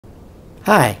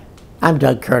Hi, I'm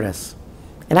Doug Curtis,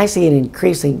 and I see an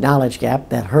increasing knowledge gap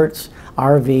that hurts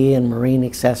RV and marine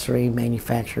accessory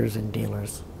manufacturers and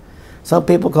dealers. Some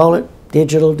people call it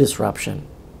digital disruption.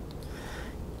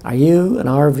 Are you an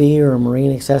RV or a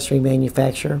marine accessory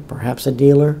manufacturer, perhaps a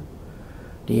dealer?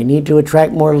 Do you need to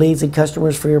attract more leads and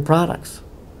customers for your products?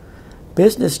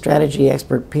 Business strategy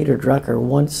expert Peter Drucker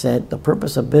once said the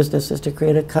purpose of business is to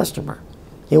create a customer.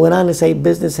 He went on to say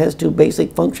business has two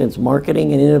basic functions,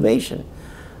 marketing and innovation.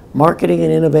 Marketing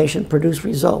and innovation produce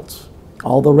results.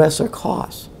 All the rest are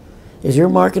costs. Is your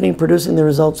marketing producing the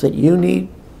results that you need?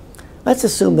 Let's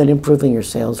assume that improving your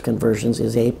sales conversions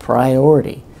is a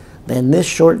priority. Then this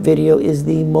short video is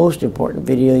the most important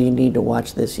video you need to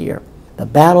watch this year. The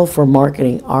battle for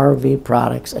marketing RV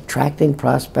products, attracting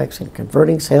prospects, and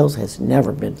converting sales has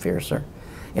never been fiercer.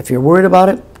 If you're worried about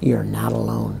it, you're not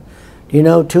alone. Do you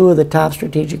know two of the top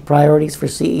strategic priorities for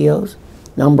CEOs?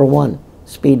 Number one,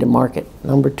 speed to market.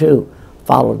 Number two,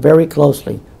 followed very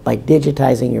closely by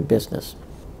digitizing your business.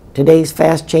 Today's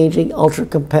fast-changing,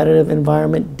 ultra-competitive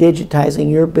environment,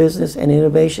 digitizing your business and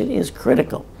innovation is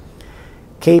critical.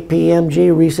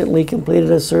 KPMG recently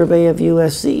completed a survey of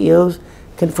U.S. CEOs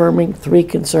confirming three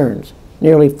concerns.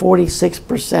 Nearly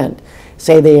 46%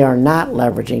 say they are not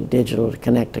leveraging digital to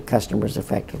connect to customers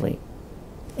effectively.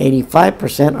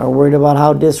 85% are worried about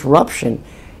how disruption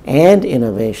and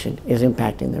innovation is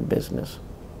impacting their business.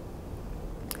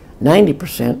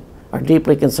 90% are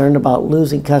deeply concerned about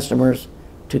losing customers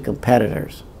to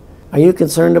competitors. Are you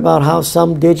concerned about how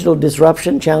some digital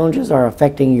disruption challenges are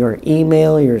affecting your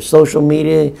email, your social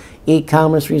media,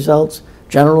 e-commerce results,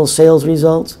 general sales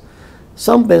results?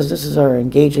 Some businesses are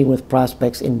engaging with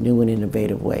prospects in new and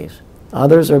innovative ways.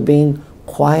 Others are being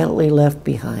quietly left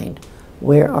behind.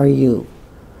 Where are you?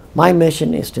 My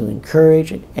mission is to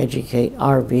encourage and educate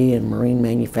RV and marine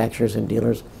manufacturers and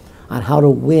dealers on how to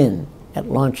win at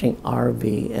launching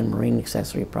RV and marine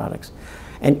accessory products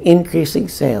and increasing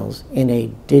sales in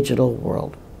a digital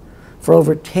world. For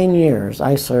over 10 years,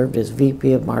 I served as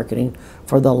VP of Marketing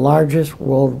for the largest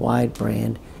worldwide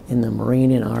brand in the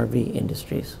marine and RV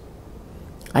industries.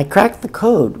 I cracked the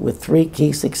code with three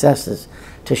key successes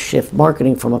to shift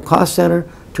marketing from a cost center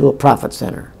to a profit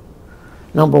center.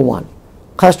 Number one,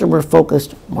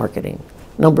 customer-focused marketing.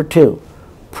 Number two,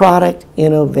 product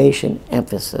innovation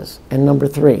emphasis. And number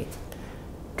three,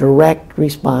 direct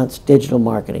response digital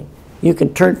marketing. You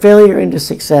can turn failure into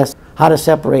success. How to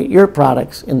separate your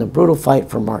products in the brutal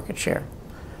fight for market share.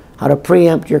 How to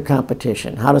preempt your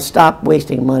competition. How to stop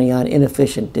wasting money on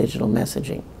inefficient digital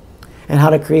messaging. And how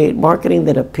to create marketing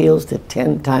that appeals to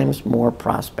 10 times more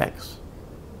prospects.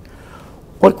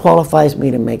 What qualifies me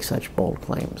to make such bold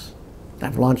claims?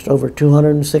 I've launched over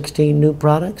 216 new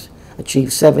products,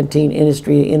 achieved 17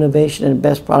 industry innovation and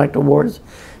best product awards,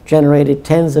 generated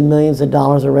tens of millions of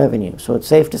dollars of revenue. So it's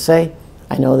safe to say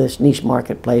I know this niche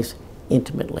marketplace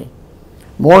intimately.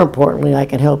 More importantly, I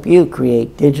can help you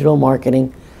create digital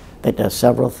marketing that does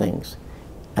several things.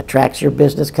 Attracts your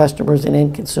business customers and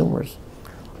end consumers.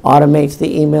 Automates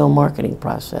the email marketing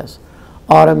process.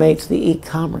 Automates the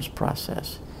e-commerce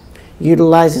process.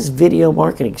 Utilizes video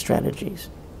marketing strategies.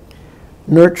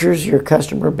 Nurtures your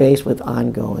customer base with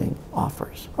ongoing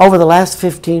offers. Over the last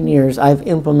 15 years, I've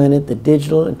implemented the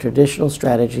digital and traditional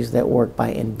strategies that work by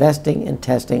investing and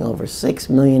testing over $6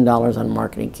 million on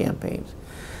marketing campaigns,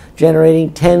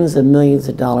 generating tens of millions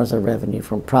of dollars of revenue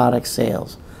from product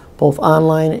sales, both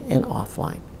online and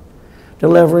offline,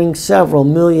 delivering several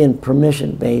million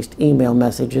permission-based email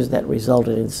messages that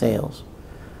resulted in sales,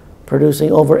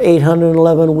 producing over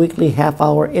 811 weekly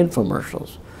half-hour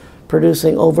infomercials,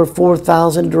 producing over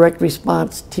 4,000 direct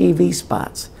response TV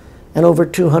spots, and over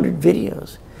 200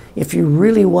 videos. If you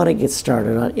really want to get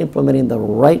started on implementing the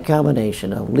right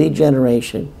combination of lead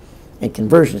generation and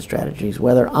conversion strategies,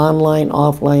 whether online,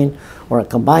 offline, or a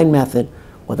combined method,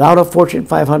 without a Fortune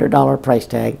 500 price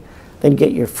tag, then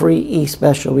get your free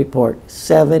e-special report,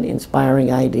 7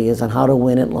 inspiring ideas on how to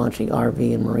win at launching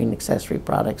RV and marine accessory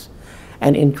products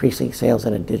and increasing sales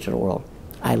in a digital world.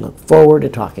 I look forward to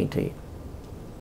talking to you.